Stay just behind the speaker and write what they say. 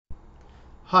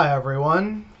Hi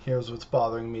everyone, here's what's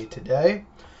bothering me today.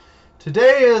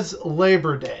 Today is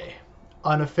Labor Day,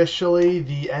 unofficially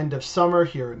the end of summer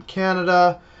here in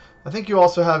Canada. I think you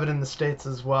also have it in the States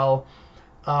as well.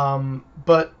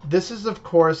 But this is, of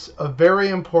course, a very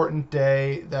important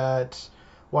day that,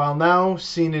 while now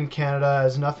seen in Canada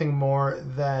as nothing more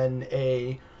than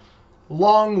a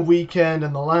long weekend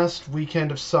and the last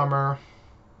weekend of summer,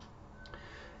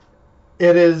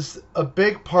 it is a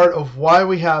big part of why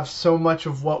we have so much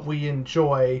of what we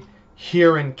enjoy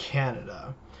here in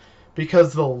Canada.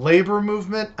 Because the labor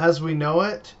movement, as we know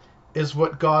it, is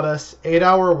what got us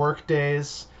 8-hour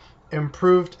workdays,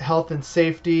 improved health and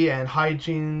safety and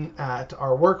hygiene at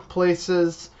our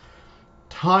workplaces,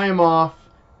 time off,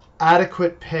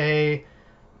 adequate pay.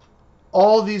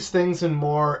 All these things and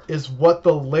more is what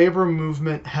the labor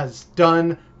movement has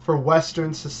done for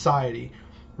Western society,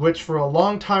 which for a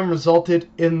long time resulted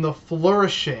in the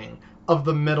flourishing of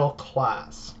the middle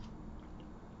class.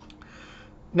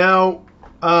 Now,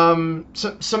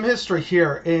 some history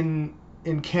here in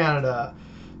Canada.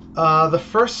 The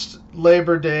first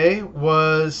Labor Day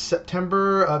was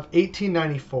September of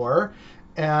 1894,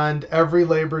 and every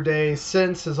Labor Day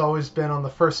since has always been on the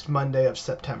first Monday of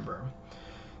September.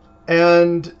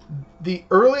 And the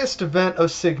earliest event of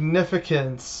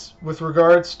significance with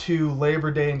regards to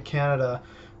Labor Day in Canada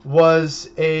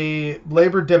was a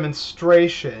labor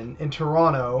demonstration in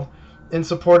Toronto in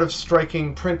support of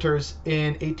striking printers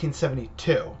in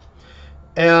 1872.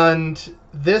 And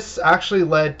this actually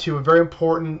led to a very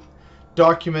important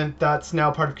document that's now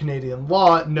part of Canadian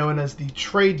law known as the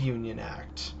Trade Union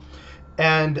Act.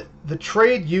 And the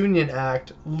Trade Union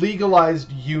Act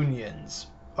legalized unions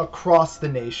across the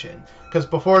nation, because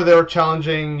before they were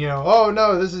challenging, oh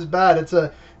no, this is bad,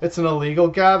 it's an illegal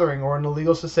gathering or an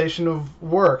illegal cessation of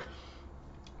work.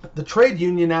 The Trade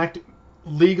Union Act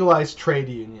legalized trade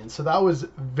unions, so that was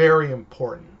very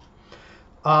important.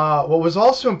 What was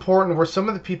also important were some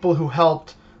of the people who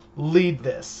helped lead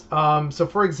this. So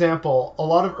for example, a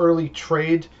lot of early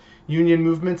trade union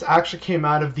movements actually came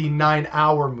out of the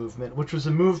 9-hour movement, which was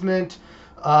a movement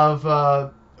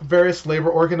of various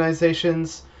labor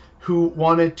organizations who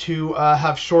wanted to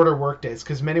have shorter work days,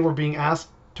 because many were being asked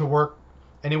to work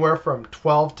anywhere from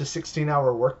 12 to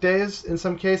 16-hour work days in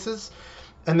some cases,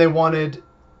 and they wanted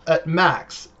at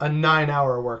max a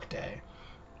 9-hour work day.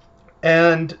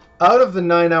 And out of the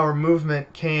 9-hour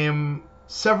movement came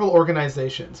several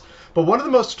organizations, but one of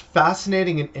the most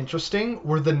fascinating and interesting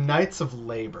were the Knights of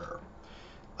Labor.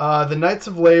 The Knights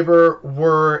of Labor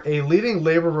were a leading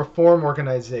labor reform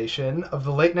organization of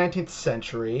the late 19th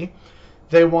century.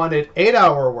 They wanted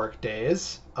 8-hour work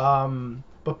days,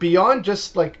 but beyond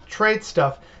just like trade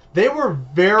stuff, they were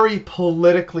very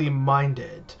politically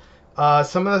minded.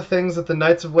 Some of the things that the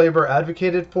Knights of Labor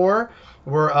advocated for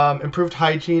were improved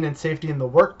hygiene and safety in the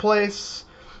workplace,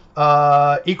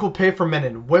 equal pay for men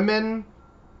and women.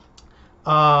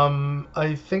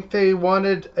 I think they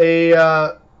wanted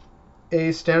a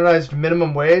standardized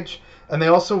minimum wage, and they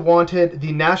also wanted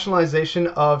the nationalization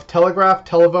of telegraph,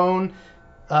 telephone,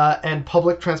 and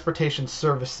public transportation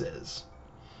services,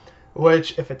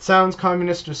 which, if it sounds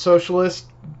communist or socialist,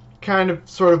 kind of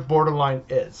sort of borderline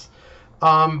is.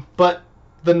 But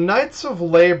the Knights of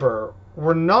Labor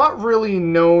were not really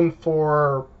known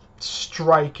for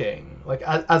striking, like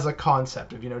as a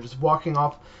concept of, just walking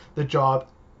off the job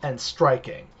and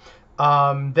striking.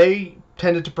 They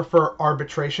tended to prefer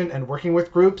arbitration and working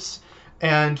with groups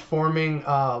and forming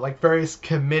like various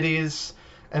committees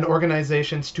and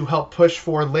organizations to help push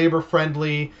for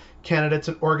labor-friendly candidates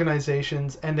and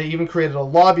organizations. And they even created a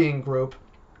lobbying group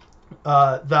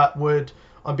that would,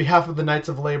 on behalf of the Knights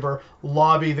of Labor,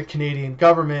 lobby the Canadian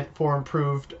government for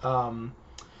improved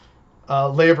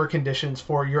labor conditions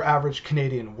for your average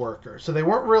Canadian worker. So they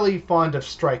weren't really fond of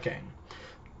striking.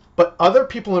 But other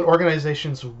people and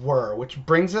organizations were, which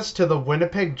brings us to the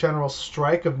Winnipeg General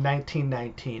Strike of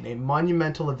 1919, a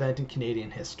monumental event in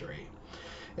Canadian history.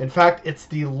 In fact, it's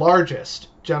the largest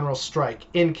general strike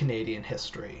in Canadian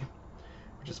history,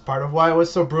 which is part of why it was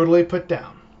so brutally put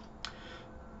down.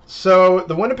 So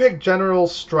the Winnipeg General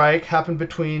Strike happened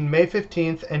between May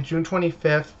 15th and June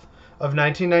 25th of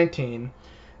 1919,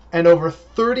 and over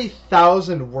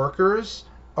 30,000 workers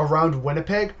around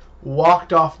Winnipeg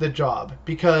walked off the job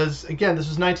because, again, this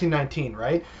was 1919,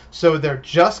 right? So they're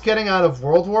just getting out of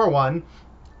World War I.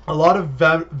 A lot of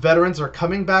veterans are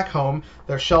coming back home.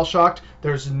 They're shell-shocked.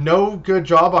 There's no good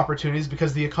job opportunities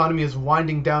because the economy is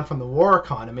winding down from the war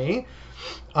economy.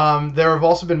 There have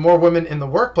also been more women in the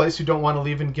workplace who don't want to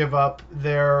leave and give up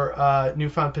their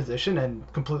newfound position, and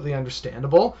completely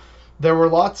understandable. There were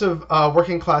lots of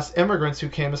working class immigrants who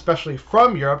came, especially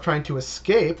from Europe, trying to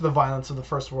escape the violence of the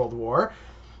First World War.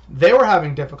 They were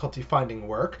having difficulty finding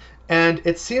work, and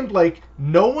it seemed like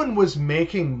no one was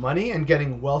making money and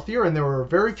getting wealthier, and there were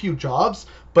very few jobs,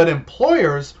 but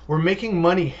employers were making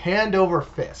money hand over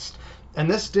fist. And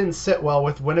this didn't sit well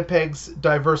with Winnipeg's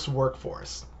diverse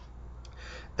workforce.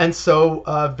 And so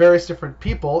various different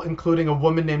people, including a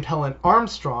woman named Helen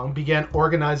Armstrong, began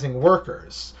organizing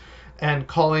workers and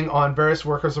calling on various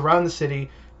workers around the city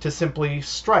to simply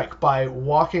strike by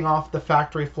walking off the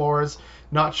factory floors,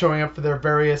 not showing up for their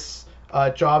various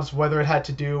jobs, whether it had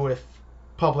to do with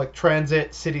public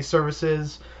transit, city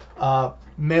services,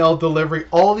 mail delivery,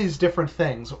 all these different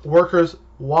things. Workers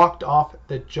walked off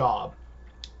the job.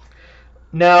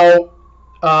 Now,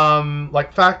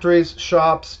 like factories,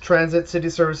 shops, transit, city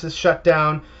services shut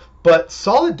down, but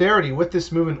solidarity with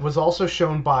this movement was also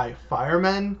shown by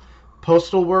firemen,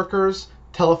 postal workers,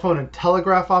 telephone and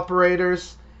telegraph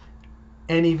operators,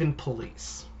 and even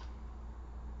police.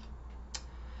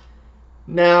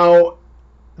 Now,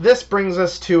 this brings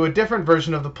us to a different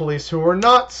version of the police who were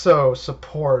not so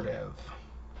supportive.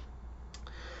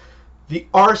 The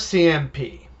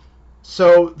RCMP.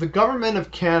 So the government of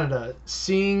Canada,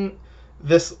 seeing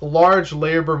this large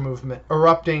labor movement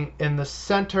erupting in the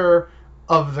center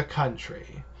of the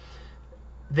country,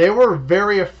 they were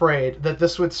very afraid that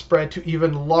this would spread to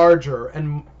even larger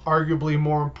and arguably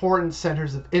more important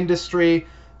centers of industry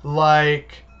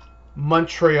like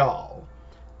Montreal,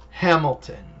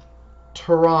 Hamilton,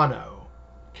 Toronto,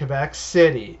 Quebec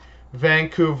City,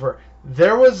 Vancouver.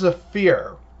 There was a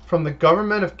fear from the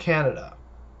government of Canada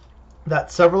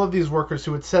that several of these workers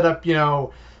who had set up,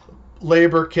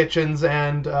 labor kitchens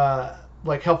and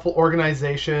like helpful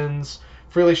organizations,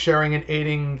 freely sharing and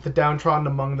aiding the downtrodden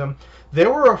among them, they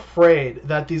were afraid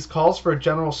that these calls for a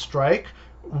general strike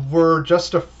were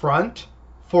just a front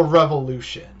for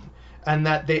revolution and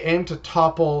that they aimed to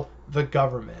topple the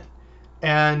government.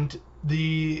 And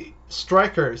the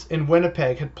strikers in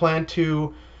Winnipeg had planned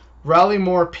to rally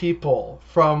more people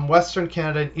from Western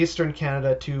Canada and Eastern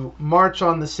Canada to march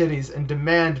on the cities and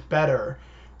demand better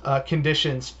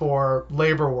conditions for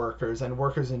labor workers and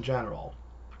workers in general.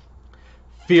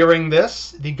 Fearing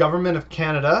this, the government of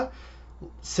Canada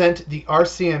sent the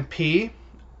RCMP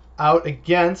out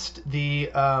against the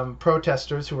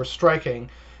protesters who were striking.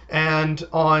 And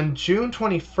on June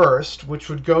 21st, which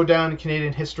would go down in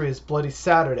Canadian history as Bloody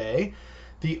Saturday,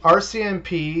 the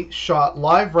RCMP shot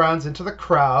live rounds into the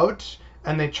crowd,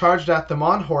 and they charged at them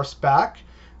on horseback,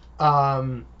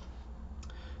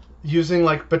 using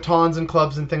like batons and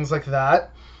clubs and things like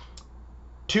that.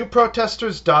 2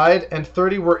 protesters died and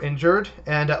 30 were injured,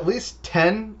 and at least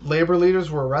 10 labor leaders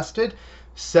were arrested,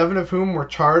 7 of whom were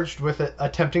charged with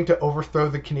attempting to overthrow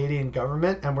the Canadian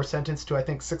government and were sentenced to, I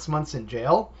think, 6 months in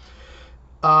jail.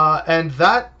 And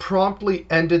that promptly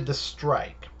ended the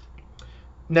strike.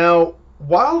 Now,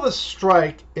 while the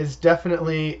strike is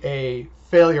definitely a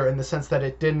failure in the sense that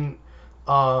it didn't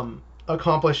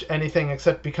accomplish anything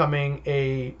except becoming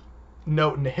a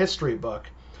note in the history book,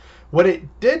 what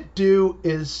it did do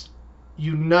is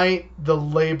unite the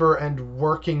labor and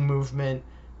working movement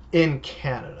in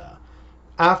Canada.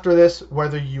 After this,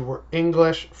 whether you were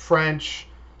English, French,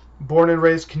 born and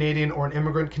raised Canadian, or an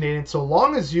immigrant Canadian, so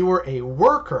long as you were a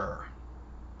worker,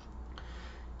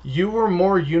 you were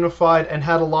more unified and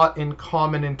had a lot in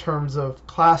common in terms of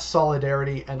class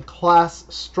solidarity and class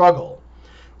struggle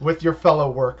with your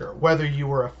fellow worker. Whether you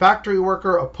were a factory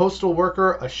worker, a postal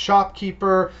worker, a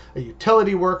shopkeeper, a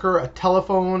utility worker, a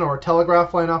telephone or a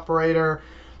telegraph line operator,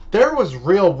 there was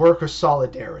real worker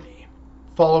solidarity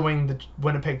following the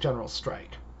Winnipeg General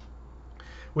Strike,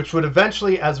 which would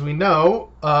eventually, as we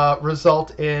know,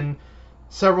 result in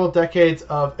several decades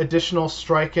of additional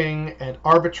striking and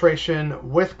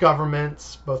arbitration with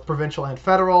governments, both provincial and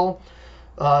federal.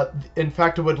 In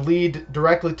fact, it would lead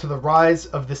directly to the rise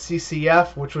of the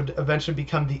CCF, which would eventually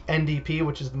become the NDP,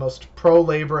 which is the most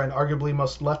pro-labor and arguably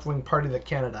most left-wing party that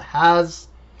Canada has.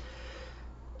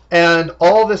 And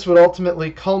all this would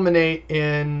ultimately culminate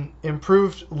in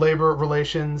improved labor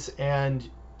relations and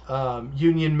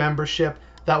union membership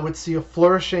that would see a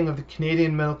flourishing of the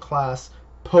Canadian middle class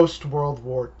post-World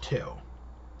War II.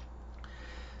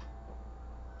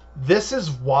 This is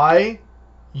why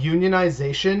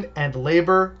unionization and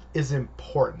labor is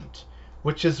important,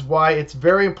 which is why it's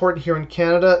very important here in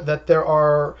Canada that there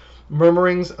are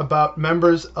murmurings about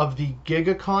members of the gig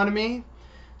economy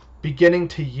beginning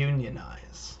to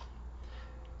unionize.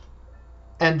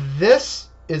 And this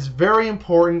is very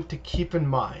important to keep in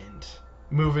mind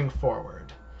moving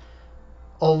forward.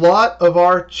 A lot of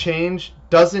our change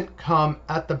doesn't come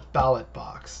at the ballot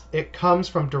box. It comes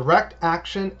from direct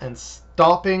action and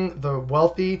stopping the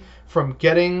wealthy from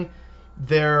getting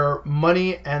their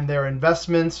money and their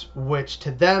investments, which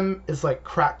to them is like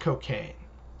crack cocaine.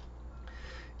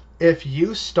 If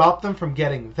you stop them from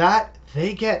getting that,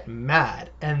 they get mad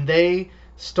and they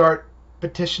start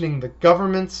petitioning the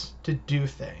governments to do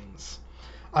things.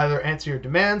 Either answer your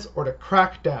demands or to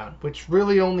crack down, which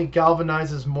really only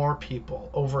galvanizes more people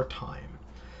over time.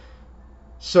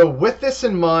 So with this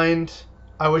in mind,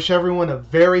 I wish everyone a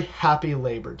very happy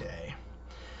Labor Day.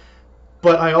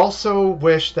 But I also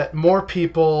wish that more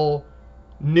people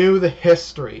knew the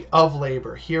history of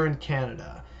labor here in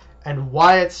Canada and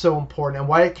why it's so important and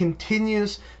why it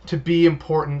continues to be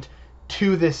important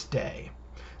to this day.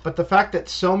 But the fact that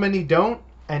so many don't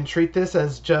and treat this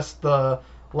as just the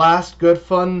last good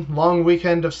fun long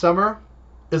weekend of summer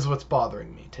is what's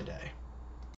bothering me today.